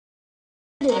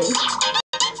Oh my god!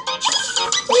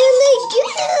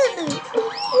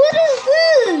 What is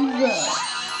this?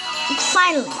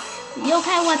 Finally,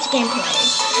 Yokai Watch gameplay.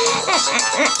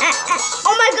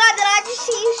 Oh my god, did I just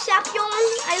see Sapion?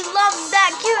 I love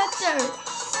that character.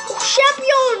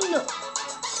 Sapion!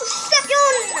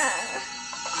 Sapion!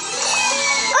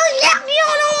 Oh,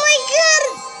 Sapion! Oh my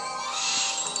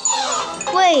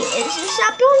god! Wait, is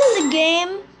Sapion in the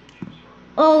game?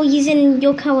 Oh, he's in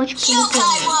Yokai Watch gameplay.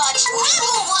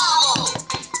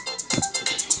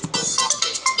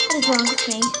 What is wrong with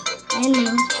me? I don't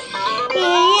know.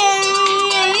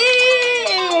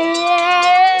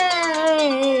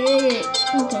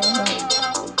 Okay,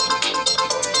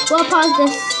 well, pause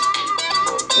this.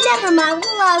 Never mind,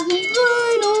 we'll have some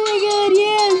fun. Oh my god,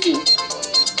 yes.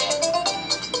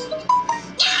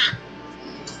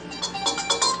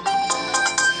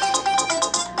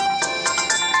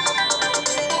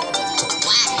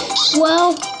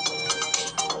 Well,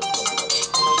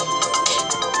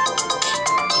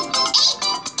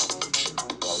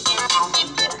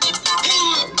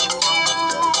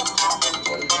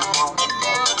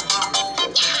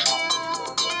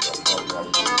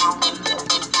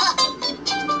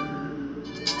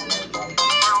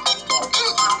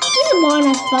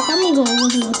 fuck, I'm gonna go over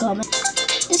to the comments.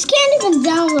 This can't even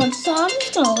download, so I'm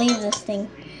just gonna leave this thing.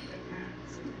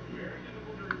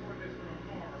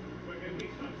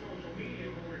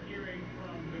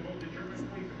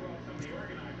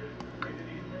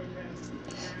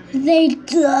 They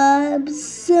dub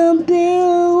something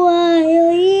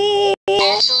while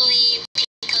actually,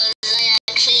 because I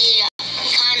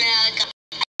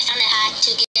kinda had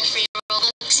to get free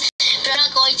Robux, but I'm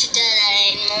not going to do that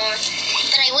anymore.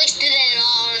 But I wasted it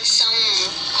on some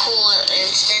cool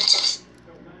incentives.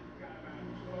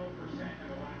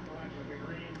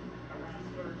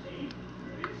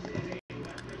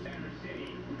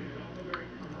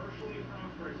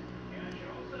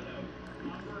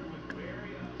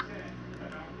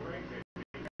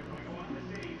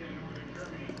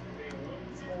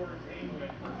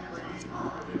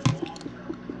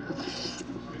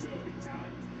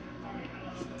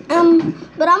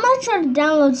 But I'm gonna try to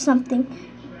download something.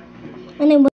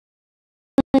 Anyway,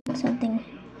 something.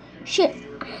 Shit.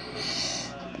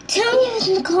 Tell me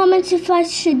in the comments if I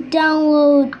should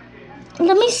download.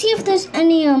 Let me see if there's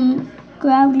any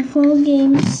Gravity Falls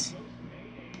games.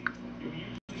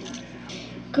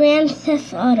 Grand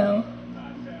Theft Auto.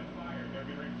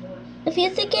 If you're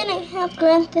thinking I have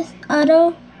Grand Theft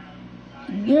Auto,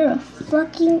 you're a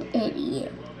fucking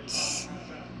idiot.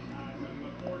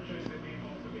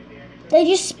 They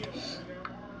just,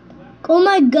 oh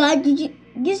my god,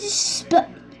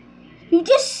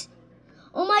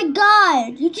 oh my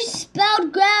god, you just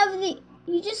spelled gravity,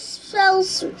 you just spell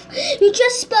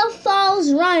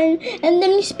Falls Run, and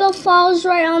then you spell Falls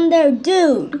right on there,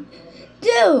 dude,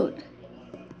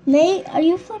 Nate, are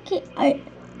you fucking,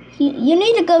 you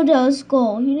need to go to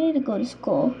school,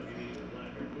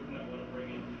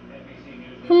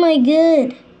 Oh my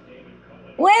god,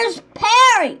 where's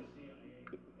Perry?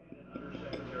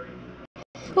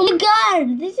 Oh my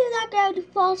god, these are not Gravity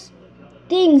Falls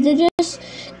things. They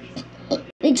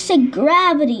just say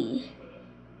gravity.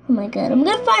 Oh my god, I'm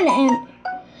gonna find it.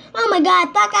 Oh my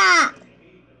god, Taka!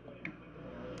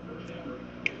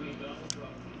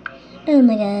 Oh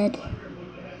my god.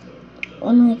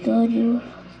 Oh my god, you.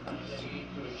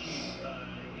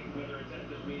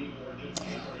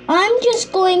 I'm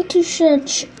just going to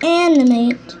search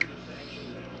animate.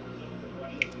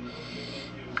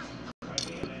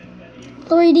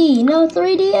 3D. No,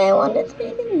 3D. I want it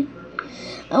 3D.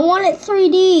 I want it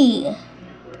 3D.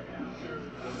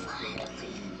 Finally.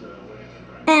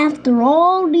 After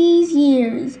all these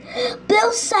years,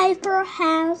 Bill Cipher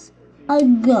has a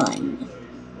gun.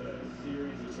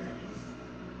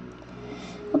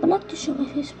 I would like to show my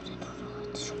face, but I don't know how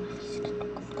to show my face.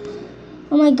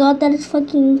 Oh my god, that is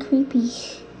fucking creepy.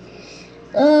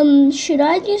 Should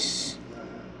I just...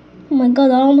 Oh my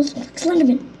god, that almost looks like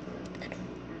Slenderman.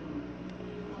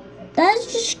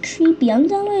 That's just creepy. I'm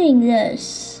downloading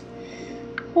this.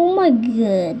 Oh my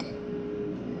god.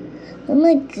 Oh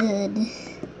my god.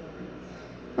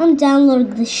 I'm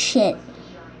downloading this shit.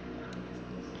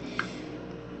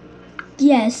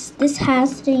 Yes, this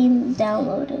has to be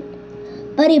downloaded.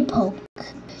 Buddy Poke.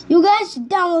 You guys should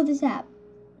download this app.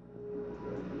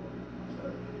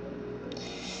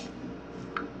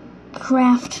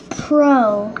 Craft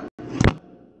Pro.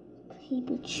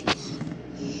 Paper choose.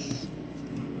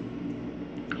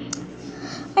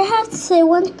 I have to say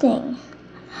one thing.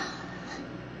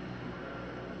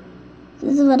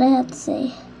 This is what I have to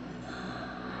say.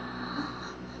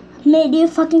 Mate, you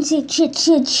fucking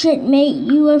shit, mate.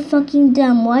 You are fucking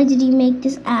dumb. Why did you make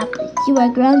this app? You are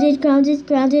grounded.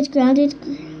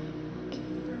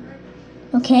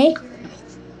 Okay?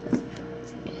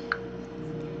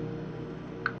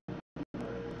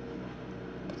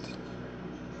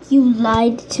 You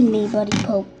lied to me, Buddy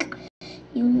Poke.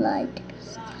 You lied to me.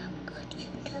 How could you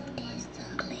do this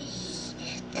ugly?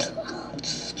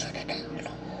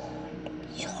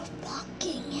 You're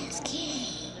fucking ass game.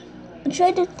 I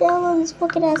tried to download this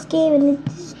fucking ass game and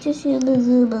it's just you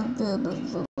little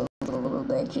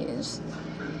bitches.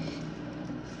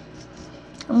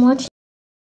 I'm watching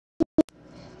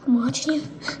you.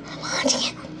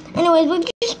 Anyways, we're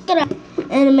just gonna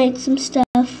animate some stuff.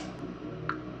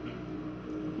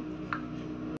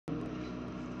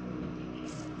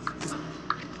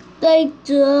 Like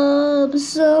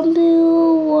some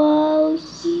people while